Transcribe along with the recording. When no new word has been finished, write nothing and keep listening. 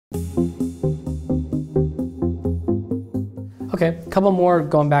Okay, a couple more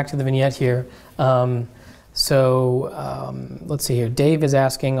going back to the vignette here. Let's see here. Dave is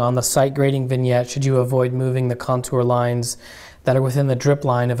asking, on the site grading vignette, should you avoid moving the contour lines that are within the drip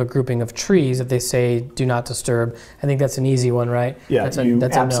line of a grouping of trees if they say do not disturb? I think that's an easy one, right? Yeah, that's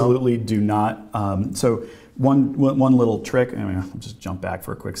absolutely do not. So one little trick, I'll just jump back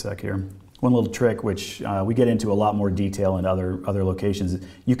for a quick sec here. One little trick, which we get into a lot more detail in other locations, is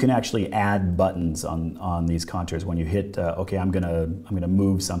you can actually add buttons on these contours when you hit. Okay, I'm gonna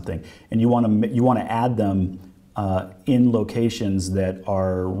move something, and you want to add them in locations that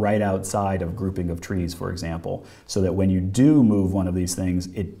are right outside of grouping of trees, for example, so that when you do move one of these things,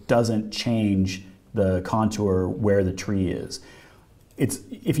 it doesn't change the contour where the tree is.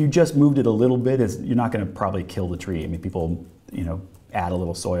 If you just moved it a little bit, you're not going to probably kill the tree. I mean, people, add a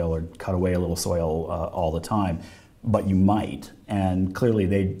little soil or cut away a little soil all the time, but you might. And clearly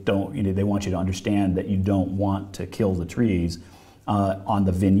they don't, they want you to understand that you don't want to kill the trees. On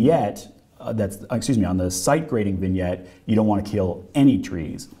the vignette, on the site grading vignette, you don't want to kill any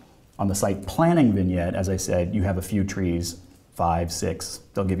trees. On the site planning vignette, as I said, you have a few trees, 5, 6,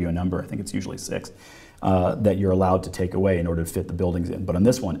 they'll give you a number, I think it's usually 6, that you're allowed to take away in order to fit the buildings in. But on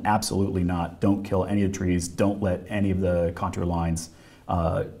this one, absolutely not. Don't kill any of the trees, don't let any of the contour lines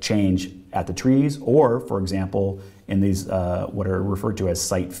change at the trees, or, for example, in these what are referred to as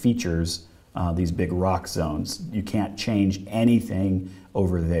site features, these big rock zones, you can't change anything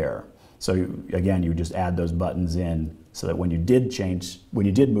over there. So again, you just add those buttons in so that when you did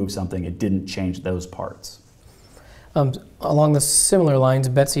move something, it didn't change those parts. Along the similar lines,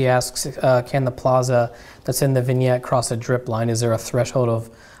 Betsy asks, can the plaza that's in the vignette cross a drip line? Is there a threshold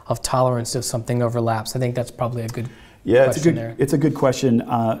of tolerance if something overlaps? I think that's probably a good question. It's a good question.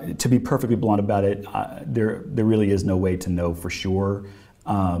 To be perfectly blunt about it, there really is no way to know for sure.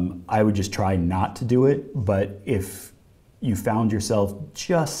 I would just try not to do it, but if you found yourself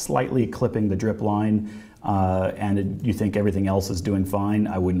just slightly clipping the drip line and you think everything else is doing fine,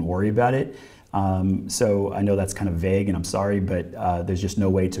 I wouldn't worry about it. So I know that's kind of vague, and I'm sorry, but there's just no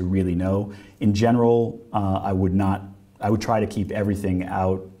way to really know. In general, I would try to keep everything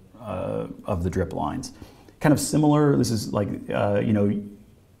out of the drip lines. Kind of similar, this is like,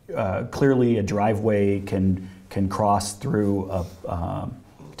 clearly a driveway can cross through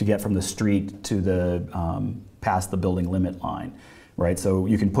to get from the street to the past the building limit line, right? So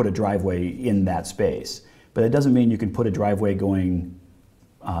you can put a driveway in that space, but it doesn't mean you can put a driveway going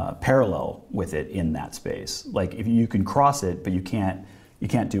parallel with it in that space. Like, if you can cross it, but you can't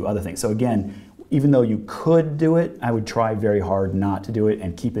do other things. So again, even though you could do it, I would try very hard not to do it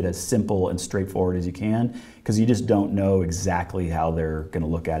and keep it as simple and straightforward as you can, because you just don't know exactly how they're going to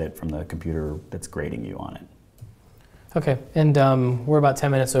look at it from the computer that's grading you on it. Okay, and we're about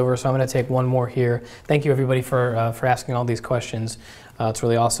 10 minutes over, so I'm going to take one more here. Thank you, everybody, for asking all these questions. It's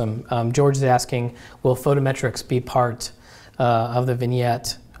really awesome. George is asking, will photometrics be part of the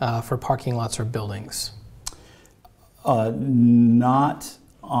vignette for parking lots or buildings? Not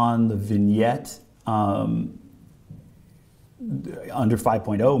on the vignette. Under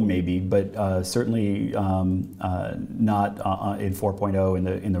 5.0 maybe, but certainly not in 4.0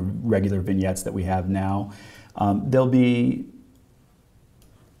 in the regular vignettes that we have now. There'll be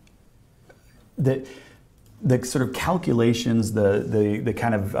the sort of calculations, the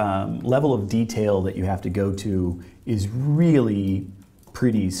kind of level of detail that you have to go to is really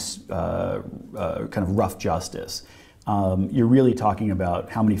pretty kind of rough justice. You're really talking about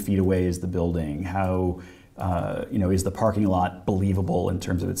how many feet away is the building, how is the parking lot believable in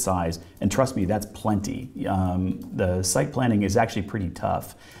terms of its size, and trust me, that's plenty. The site planning is actually pretty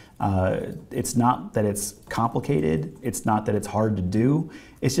tough. It's not that it's complicated, it's not that it's hard to do,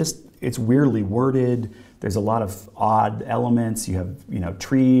 it's just, it's weirdly worded. There's a lot of odd elements. You have,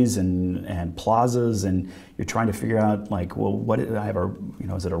 trees and plazas, and you're trying to figure out, like, well,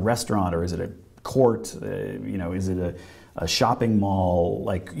 is it a restaurant, or is it a court? Is it a shopping mall?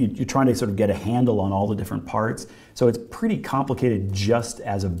 Like, you're trying to sort of get a handle on all the different parts. So it's pretty complicated just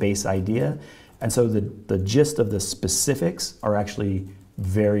as a base idea. And so the gist of the specifics are actually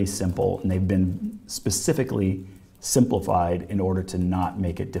very simple, and they've been specifically simplified in order to not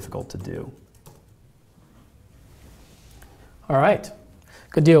make it difficult to do. All right,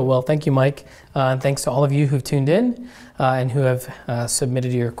 good deal. Well, thank you, Mike, and thanks to all of you who've tuned in and who have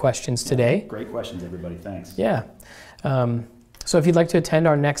submitted your questions today. Great questions, everybody. Thanks. Yeah. So if you'd like to attend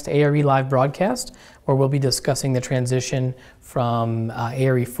our next A.R.E. live broadcast, where we'll be discussing the transition from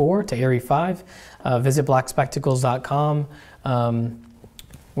A.R.E. 4 to A.R.E. 5, visit blackspectacles.com,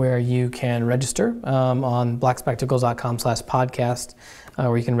 where you can register on blackspectacles.com/podcast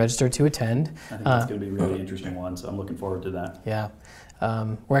where you can register to attend. I think that's going to be a really interesting one, so I'm looking forward to that. Yeah.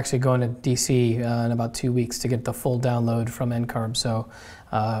 We're actually going to DC in about 2 weeks to get the full download from NCARB, so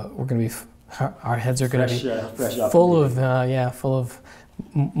we're going to be, our heads are going to be full of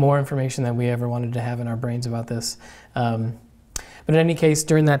more information than we ever wanted to have in our brains about this. But in any case,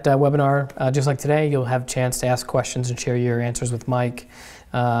 during that webinar, just like today, you'll have a chance to ask questions and share your answers with Mike,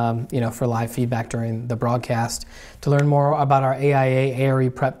 for live feedback during the broadcast. To learn more about our AIA A.R.E.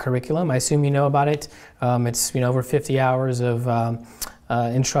 prep curriculum, I assume you know about it. It's over 50 hours of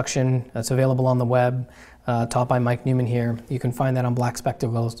instruction that's available on the web, taught by Mike Newman here. You can find that on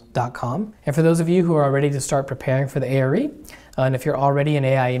blackspectacles.com. And for those of you who are ready to start preparing for the A.R.E., and if you're already an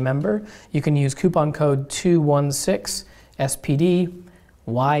AIA member, you can use coupon code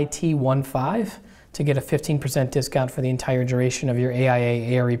 216SPDYT15 to get a 15% discount for the entire duration of your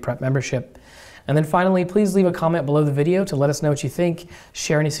AIA A.R.E. prep membership. And then finally, please leave a comment below the video to let us know what you think,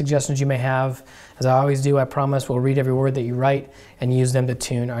 share any suggestions you may have. As I always do, I promise we'll read every word that you write and use them to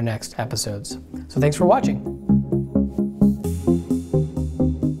tune our next episodes. So thanks for watching.